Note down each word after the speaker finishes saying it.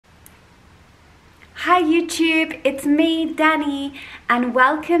Hi YouTube, it's me, Danny, and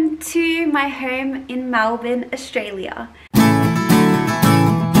welcome to my home in Melbourne, Australia.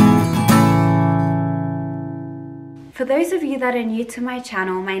 For those of you that are new to my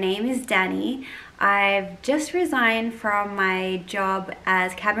channel, my name is Danny. I've just resigned from my job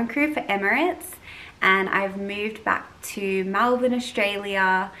as cabin crew for Emirates, and I've moved back to Melbourne,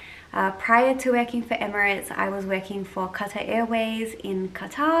 Australia. Prior to working for Emirates, I was working for Qatar Airways in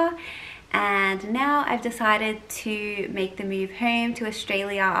Qatar, and now I've decided to make the move home to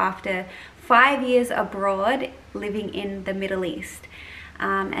Australia after 5 years abroad living in the Middle East.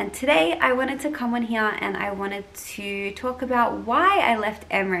 And today I wanted to come on here and I wanted to talk about why I left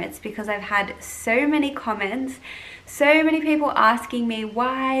Emirates, because I've had so many comments, so many people asking me,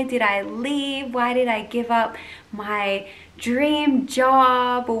 why did I leave? Why did I give up my dream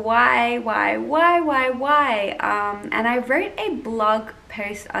job? Why? And I wrote a blog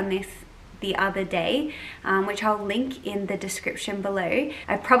post on this the other day, which I'll link in the description below.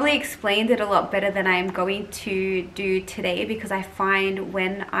 I probably explained it a lot better than I'm going to do today, because I find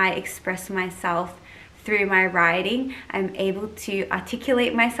when I express myself through my writing, I'm able to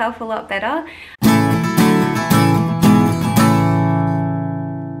articulate myself a lot better.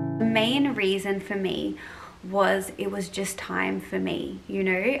 The main reason for me was it was just time for me, you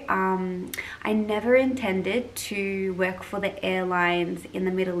know. I never intended to work for the airlines in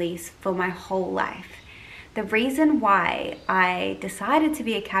the Middle East for my whole life. The reason why I decided to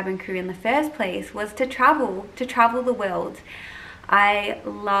be a cabin crew in the first place was to travel the world. I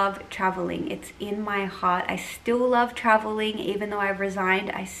love traveling. It's in my heart. I still love traveling. Even though I've resigned,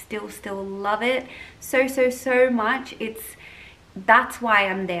 I still love it so much. That's why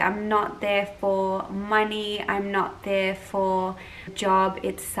I'm there. I'm not there for money. I'm not there for the job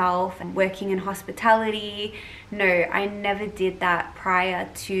itself and working in hospitality. No, I never did that prior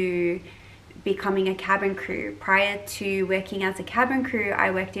to becoming a cabin crew. Prior to working as a cabin crew,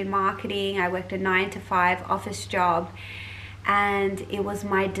 I worked in marketing. I worked a 9-to-5 office job, and it was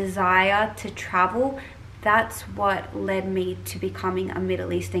my desire to travel. That's what led me to becoming a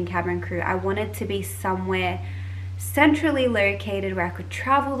Middle Eastern cabin crew. I wanted to be somewhere centrally located where I could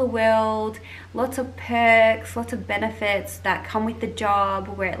travel the world, lots of perks, lots of benefits that come with the job,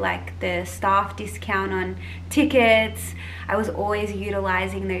 where like the staff discount on tickets. I was always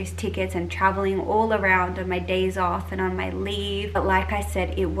utilizing those tickets and traveling all around on my days off and on my leave. But like I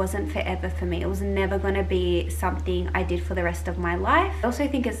said, it wasn't forever for me. It was never going to be something I did for the rest of my life. I also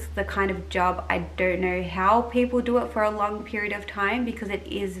think it's the kind of job I don't know how people do it for a long period of time, because it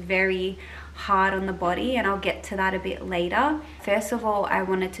is very hard on the body, and I'll get to that a bit later. First of all, I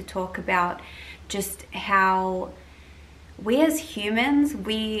wanted to talk about just how we as humans,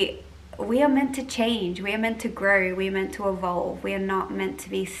 we are meant to change, we are meant to grow, we are meant to evolve. We are not meant to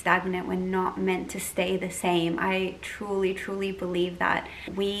be stagnant, we're not meant to stay the same. I truly believe that.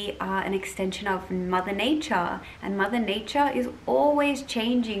 We are an extension of Mother Nature, and Mother Nature is always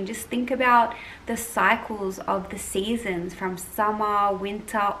changing. Just think about the cycles of the seasons, from summer,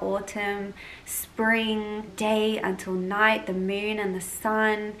 winter, autumn, spring, day until night, the moon and the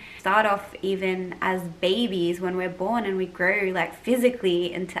sun. Start off even as babies when we're born, and we grow like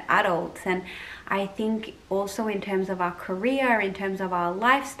physically into adults. And I think also in terms of our career, in terms of our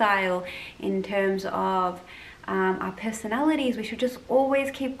lifestyle, in terms of our personalities, we should just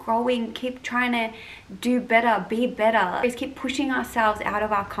always keep growing, keep trying to do better, be better, always keep pushing ourselves out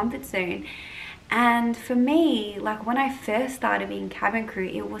of our comfort zone. And for me, like when I first started being cabin crew,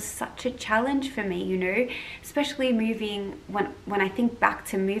 it was such a challenge for me, you know, especially moving, when I think back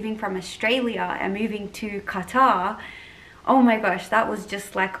to moving from Australia and moving to Qatar. Oh my gosh, that was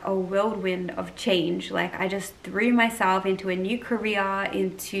just like a whirlwind of change. Like I just threw myself into a new career,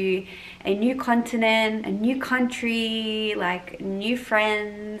 into a new continent, a new country, like new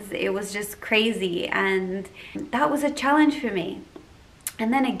friends. It was just crazy, and that was a challenge for me.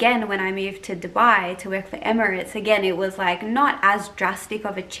 And then again, when I moved to Dubai to work for Emirates, again, it was like not as drastic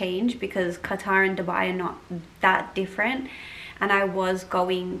of a change, because Qatar and Dubai are not that different, and I was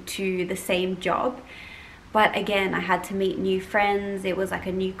going to the same job. But again, I had to meet new friends. It was like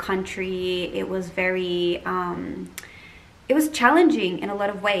a new country. It was very, it was challenging in a lot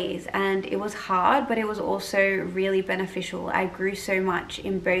of ways, and it was hard, but it was also really beneficial. I grew so much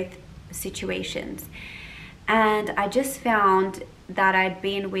in both situations. And I just found that I'd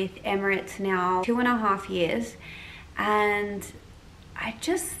been with Emirates now 2.5 years, and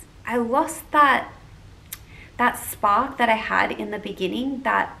I lost that spark that I had in the beginning.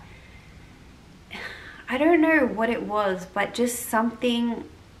 That I don't know what it was, but just something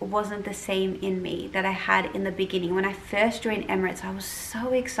wasn't the same in me that I had in the beginning. When I first joined Emirates, I was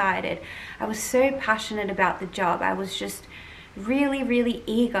so excited. I was so passionate about the job. I was just really, really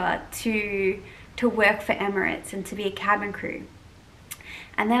eager to work for Emirates and to be a cabin crew.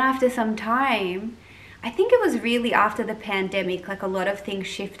 And then after some time, I think it was really after the pandemic, like a lot of things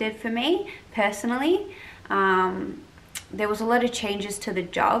shifted for me personally. There was a lot of changes to the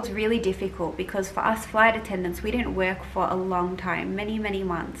job. It was really difficult because for us flight attendants, we didn't work for a long time, many, many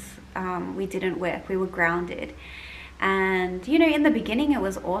months. We didn't work, we were grounded. And you know, in the beginning it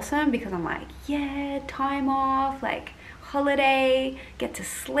was awesome because I'm like, yeah, time off, like holiday, get to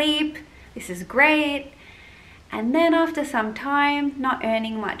sleep, this is great. And then after some time, not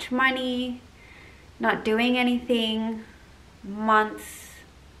earning much money, not doing anything, months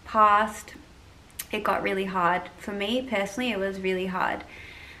passed, it got really hard. For me personally, it was really hard.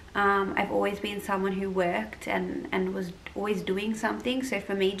 I've always been someone who worked and was always doing something. So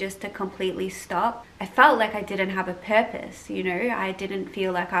for me just to completely stop, I felt like I didn't have a purpose, you know. I didn't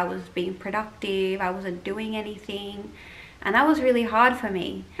feel like I was being productive. I wasn't doing anything. And that was really hard for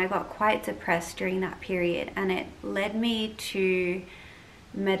me. I got quite depressed during that period, and it led me to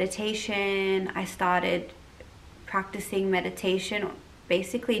meditation. I started practicing meditation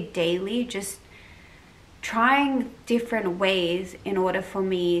basically daily, just trying different ways in order for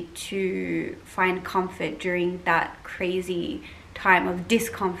me to find comfort during that crazy time of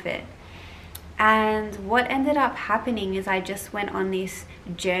discomfort. And what ended up happening is I just went on this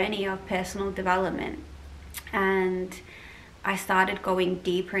journey of personal development, and I started going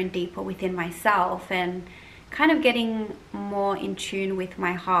deeper and deeper within myself and kind of getting more in tune with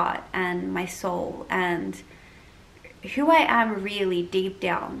my heart and my soul and who I am really deep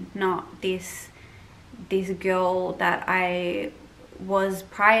down, not this girl that I was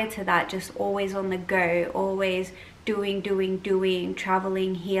prior to that, just always on the go, always doing,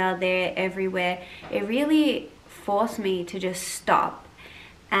 traveling here, there, everywhere. It really forced me to just stop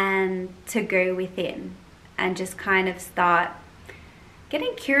and to go within and just kind of start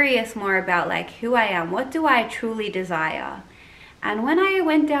getting curious more about like who I am, what do I truly desire. And when I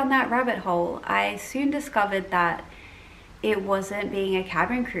went down that rabbit hole, I soon discovered that it wasn't being a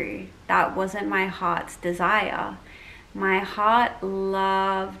cabin crew. That wasn't my heart's desire. My heart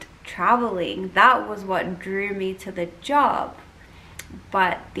loved traveling. That was what drew me to the job.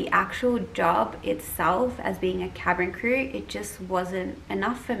 But the actual job itself as being a cabin crew, it just wasn't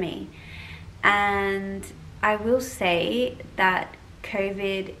enough for me. And I will say that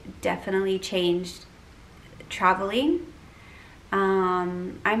COVID definitely changed traveling.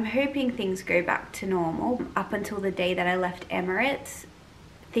 I'm hoping things go back to normal. Up until the day that I left Emirates,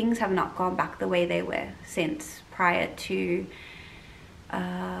 things have not gone back the way they were since prior to,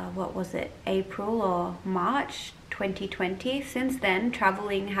 what was it, April or March 2020. Since then,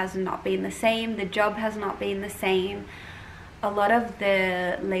 traveling has not been the same. The job has not been the same. A lot of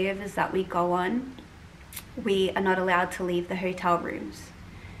the layovers that we go on, we are not allowed to leave the hotel rooms.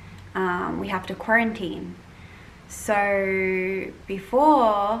 We have to quarantine. So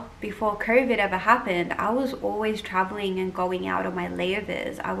before COVID ever happened, I was always traveling and going out on my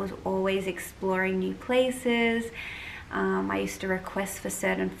layovers. I was always exploring new places. I used to request for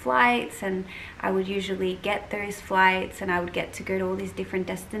certain flights, and I would usually get those flights, and I would get to go to all these different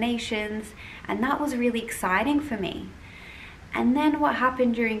destinations, and that was really exciting for me. And then what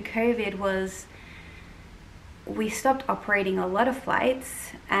happened during COVID was we stopped operating a lot of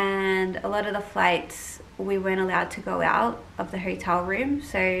flights, and a lot of the flights we weren't allowed to go out of the hotel room.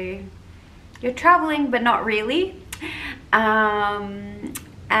 So you're traveling but not really. And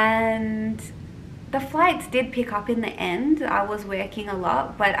the flights did pick up in the end. I was working a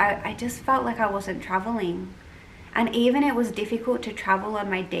lot, but I just felt like I wasn't traveling. And even it was difficult to travel on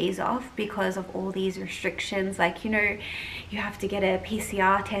my days off because of all these restrictions. Like, you know, you have to get a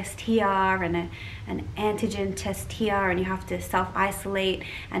PCR test here and an antigen test here, and you have to self-isolate,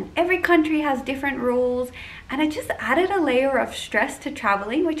 and every country has different rules. And it just added a layer of stress to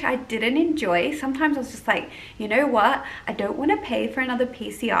traveling, which I didn't enjoy. Sometimes I was just like, you know what? I don't want to pay for another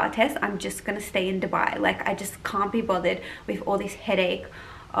PCR test. I'm just going to stay in Dubai. Like, I just can't be bothered with all this headache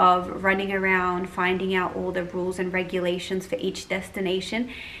of running around finding out all the rules and regulations for each destination.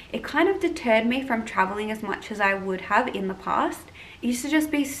 It kind of deterred me from traveling as much as I would have in the past. It used to just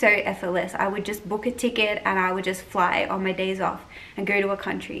be so effortless. I would just book a ticket and I would just fly on my days off and go to a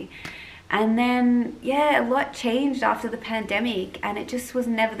country. And then, yeah, a lot changed after the pandemic, and it just was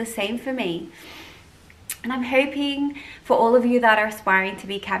never the same for me. And I'm hoping for all of you that are aspiring to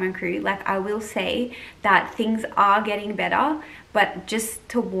be cabin crew, like I will say that things are getting better, but just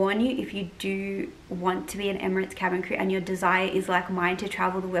to warn you, if you do want to be an Emirates cabin crew and your desire is like mine to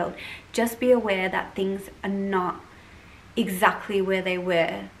travel the world, just be aware that things are not exactly where they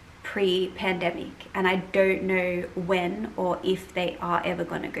were pre-pandemic, and I don't know when or if they are ever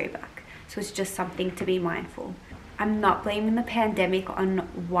going to go back. So it's just something to be mindful. I'm not blaming the pandemic on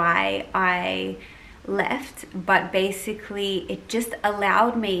why I left, but basically it just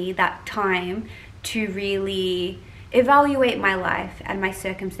allowed me that time to really evaluate my life and my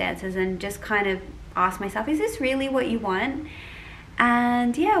circumstances and just kind of ask myself, is this really what you want?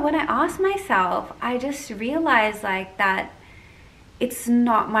 And yeah, when I asked myself, I just realized like that it's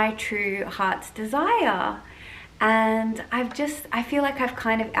not my true heart's desire. And I feel like I've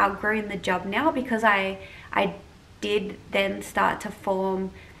kind of outgrown the job now, because I did then start to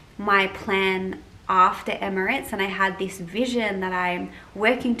form my plan after Emirates, and I had this vision that I'm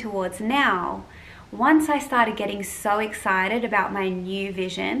working towards now. Once I started getting so excited about my new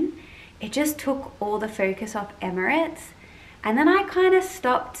vision, it just took all the focus off Emirates, and then I kind of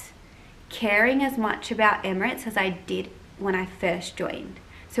stopped caring as much about Emirates as I did when I first joined.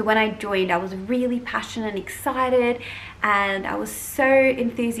 So when I joined, I was really passionate and excited, and I was so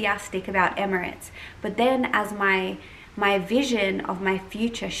enthusiastic about Emirates. But then as my vision of my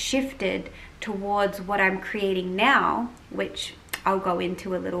future shifted towards what I'm creating now, which I'll go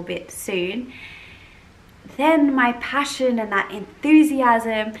into a little bit soon, then my passion and that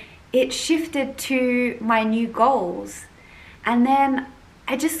enthusiasm, it shifted to my new goals. And then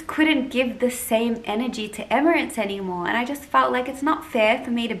I just couldn't give the same energy to Emirates anymore. And I just felt like it's not fair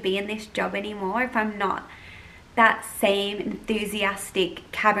for me to be in this job anymore if I'm not that same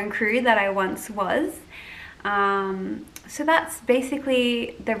enthusiastic cabin crew that I once was. So that's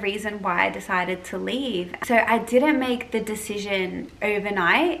basically the reason why I decided to leave. So I didn't make the decision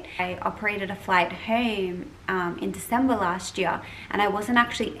overnight. I operated a flight home in December last year, and I wasn't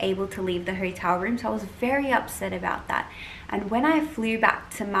actually able to leave the hotel room, so I was very upset about that. And when I flew back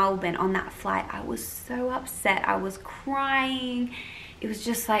to Melbourne on that flight, I was so upset. I was crying. It was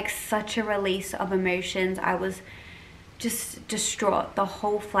just like such a release of emotions. I was just distraught the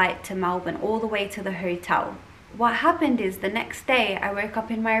whole flight to Melbourne, all the way to the hotel. What happened is the next day I woke up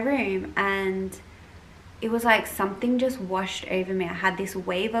in my room and it was like something just washed over me. I had this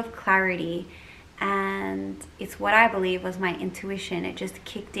wave of clarity, and it's what I believe was my intuition. It just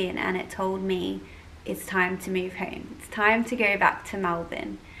kicked in and it told me it's time to move home. It's time to go back to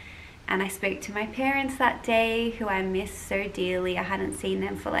Melbourne. And I spoke to my parents that day, who I miss so dearly. I hadn't seen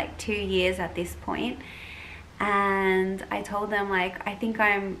them for like 2 years at this point. And I told them, like, I think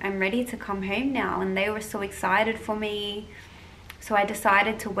I'm ready to come home now. And they were so excited for me. So I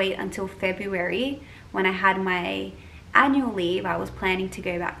decided to wait until February when I had my annual leave. I was planning to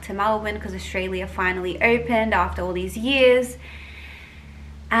go back to Melbourne because Australia finally opened after all these years.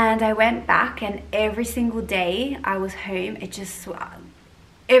 And I went back, and every single day I was home, it just,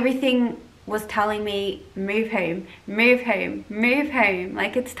 everything was telling me, move home, move home, move home.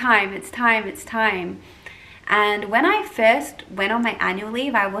 Like, it's time, it's time, it's time. And when I first went on my annual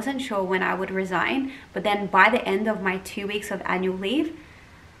leave, I wasn't sure when I would resign. But then by the end of my 2 weeks of annual leave,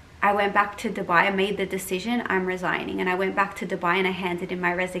 I went back to Dubai. I made the decision, I'm resigning. And I went back to Dubai and I handed in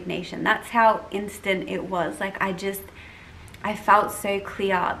my resignation. That's how instant it was. Like, I felt so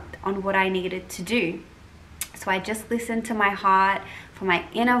clear on what I needed to do. So I just listened to my heart, for my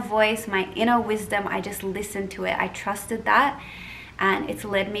inner voice, my inner wisdom. I just listened to it. I trusted that. And it's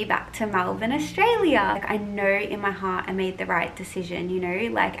led me back to Melbourne, Australia. Like, I know in my heart I made the right decision, you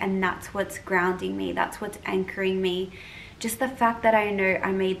know, like, and that's what's grounding me. That's what's anchoring me. Just the fact that I know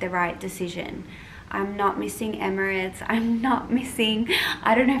I made the right decision. I'm not missing Emirates. I'm not missing,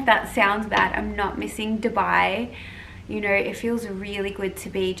 I don't know if that sounds bad, I'm not missing Dubai. You know, it feels really good to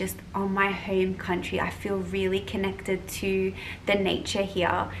be just on my home country. I feel really connected to the nature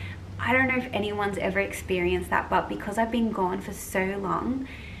here. I don't know if anyone's ever experienced that, but because I've been gone for so long,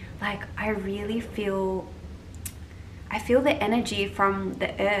 like, I really feel the energy from the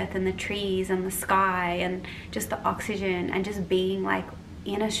earth and the trees and the sky and just the oxygen, and just being like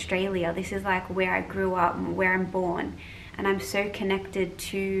in Australia. This is like where I grew up, where I'm born, and I'm so connected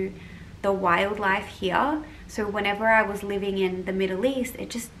to the wildlife here. So whenever I was living in the Middle East,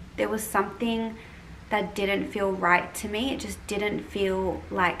 there was something that didn't feel right to me. It just didn't feel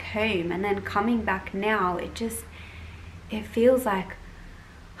like home. And then coming back now, it feels like,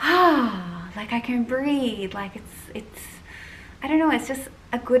 like I can breathe. Like it's I don't know, it's just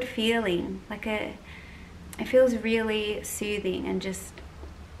a good feeling. Like it feels really soothing and just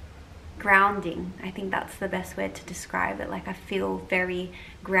grounding. I think that's the best word to describe it. Like I feel very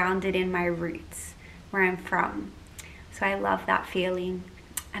grounded in my roots, where I'm from. So I love that feeling,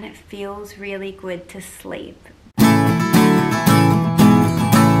 and it feels really good to sleep.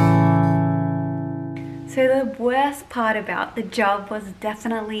 So the worst part about the job was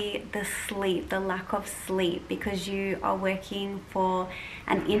definitely the sleep, the lack of sleep, because you are working for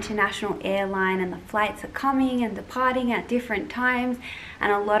an international airline and the flights are coming and departing at different times,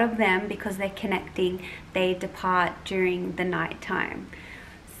 and a lot of them, because they're connecting, they depart during the night time.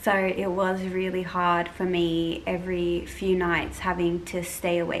 So it was really hard for me every few nights having to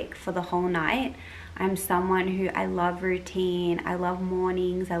stay awake for the whole night. I'm someone who, I love routine, I love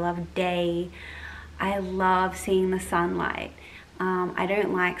mornings, I love day. I love seeing the sunlight. I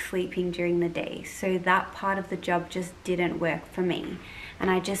don't like sleeping during the day. So that part of the job just didn't work for me. And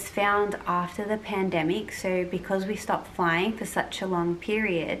I just found after the pandemic, so because we stopped flying for such a long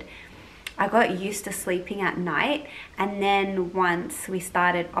period, I got used to sleeping at night. And then once we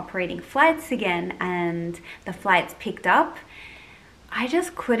started operating flights again and the flights picked up, I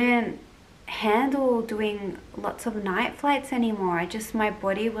just couldn't handle doing lots of night flights anymore. My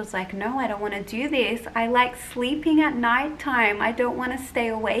body was like, no, I don't want to do this. I like sleeping at night time. I don't want to stay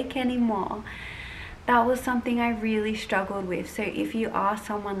awake anymore. That was something I really struggled with. So if you are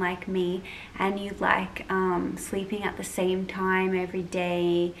someone like me and you like sleeping at the same time every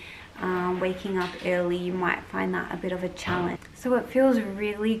day, waking up early, you might find that a bit of a challenge. So it feels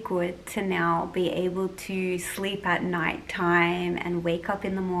really good to now be able to sleep at night time and wake up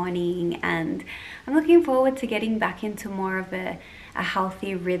in the morning, and I'm looking forward to getting back into more of a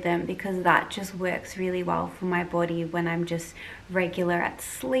healthy rhythm, because that just works really well for my body when I'm just regular at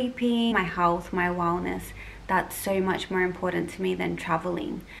sleeping. My health, my wellness, that's so much more important to me than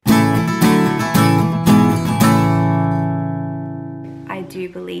traveling. I do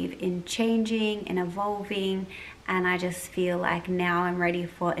believe in changing and evolving, and I just feel like now I'm ready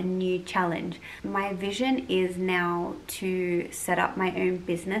for a new challenge. My vision is now to set up my own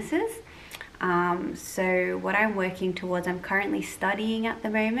businesses. So what I'm working towards, I'm currently studying at the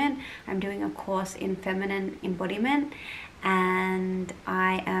moment. I'm doing a course in feminine embodiment, and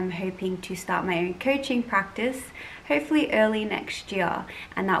I am hoping to start my own coaching practice hopefully early next year,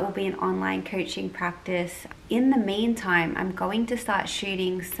 and that will be an online coaching practice. In the meantime, I'm going to start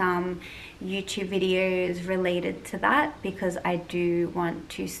shooting some YouTube videos related to that, because I do want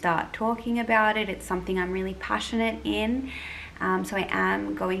to start talking about it. It's something I'm really passionate in. So I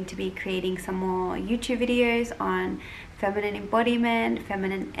am going to be creating some more YouTube videos on feminine embodiment,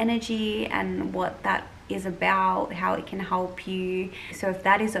 feminine energy, and what that is about, how it can help you. So if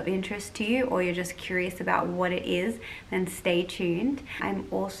that is of interest to you, or you're just curious about what it is, then stay tuned. I'm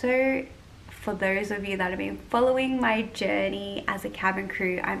also, for those of you that have been following my journey as a cabin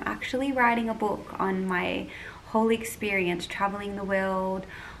crew, I'm actually writing a book on my whole experience traveling the world,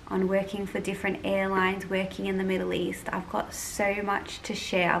 on working for different airlines, working in the Middle East. I've got so much to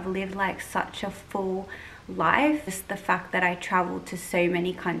share. I've lived like such a full life. Just the fact that I traveled to so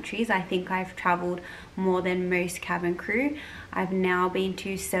many countries. I think I've traveled more than most cabin crew. I've now been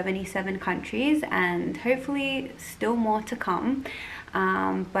to 77 countries, and hopefully still more to come.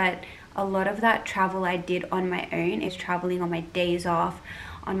 But a lot of that travel I did on my own. Is traveling on my days off,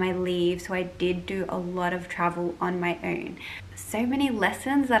 on my leave. So I did do a lot of travel on my own. So many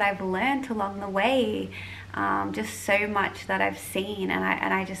lessons that I've learned along the way. Just so much that I've seen, and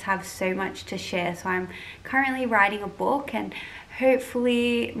I just have so much to share. So I'm currently writing a book, and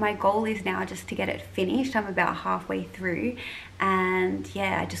hopefully my goal is now just to get it finished. I'm about halfway through, and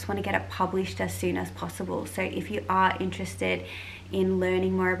yeah, I just want to get it published as soon as possible. So if you are interested in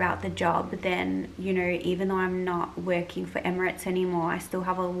learning more about the job, then, you know, even though I'm not working for Emirates anymore, I still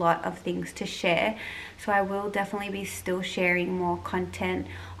have a lot of things to share. So I will definitely be still sharing more content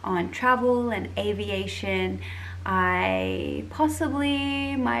on travel and aviation. I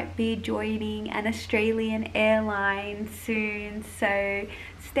possibly might be joining an Australian airline soon, so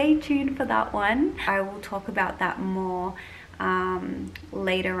stay tuned for that one. I will talk about that more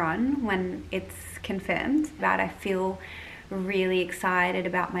later on when it's confirmed. But I feel really excited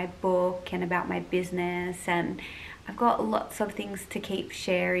about my book and about my business, and I've got lots of things to keep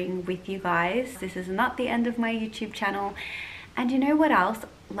sharing with you guys. This is not the end of my YouTube channel. And you know what else?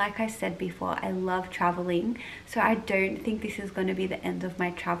 Like I said before, I love traveling, so I don't think this is going to be the end of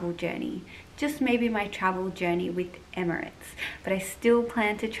my travel journey. Just maybe my travel journey with Emirates. But I still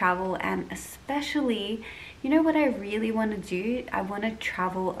plan to travel, and especially, you know what I really want to do? I want to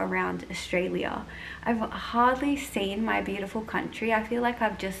travel around Australia. I've hardly seen my beautiful country. I feel like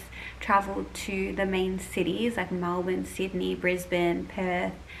I've just traveled to the main cities like Melbourne, Sydney, Brisbane,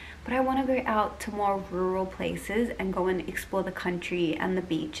 Perth, but I want to go out to more rural places and go and explore the country and the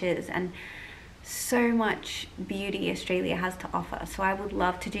beaches and so much beauty Australia has to offer. So I would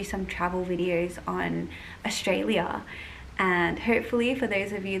love to do some travel videos on Australia, and hopefully for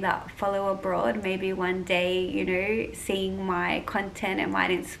those of you that follow abroad, maybe one day, you know, seeing my content, it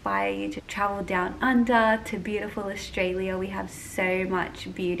might inspire you to travel down under to beautiful Australia. We have so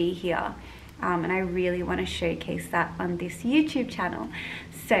much beauty here, and I really want to showcase that on this YouTube channel.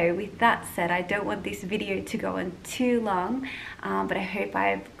 So with that said, I don't want this video to go on too long, but I hope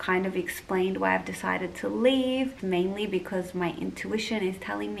I've kind of explained why I've decided to leave, mainly because my intuition is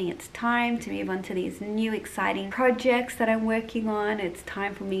telling me it's time to move on to these new exciting projects that I'm working on. It's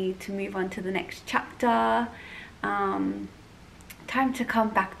time for me to move on to the next chapter. Time to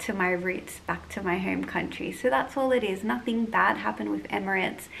come back to my roots, back to my home country. So that's all it is. Nothing bad happened with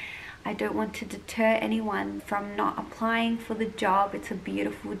Emirates. I don't want to deter anyone from not applying for the job. It's a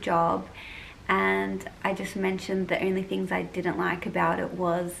beautiful job, and I just mentioned the only things I didn't like about it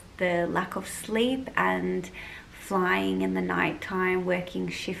was the lack of sleep and flying in the night time, working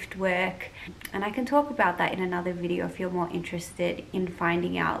shift work. And I can talk about that in another video if you're more interested in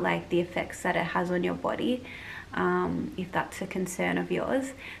finding out like the effects that it has on your body. If that's a concern of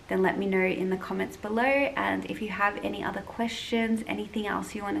yours, then let me know in the comments below. And if you have any other questions, anything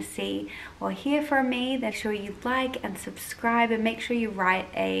else you want to see or hear from me, then make sure you like and subscribe, and make sure you write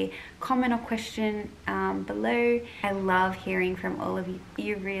a comment or question below. I love hearing from all of you.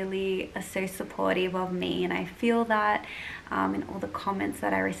 You really are so supportive of me, and I feel that in all the comments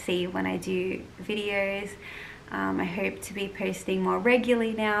that I receive when I do videos. I hope to be posting more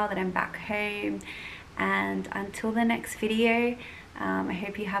regularly now that I'm back home. And until the next video, I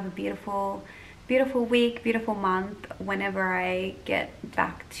hope you have a beautiful week, beautiful month whenever I get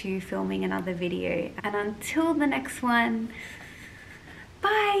back to filming another video. And until the next one,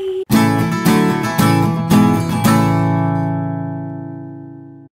 bye!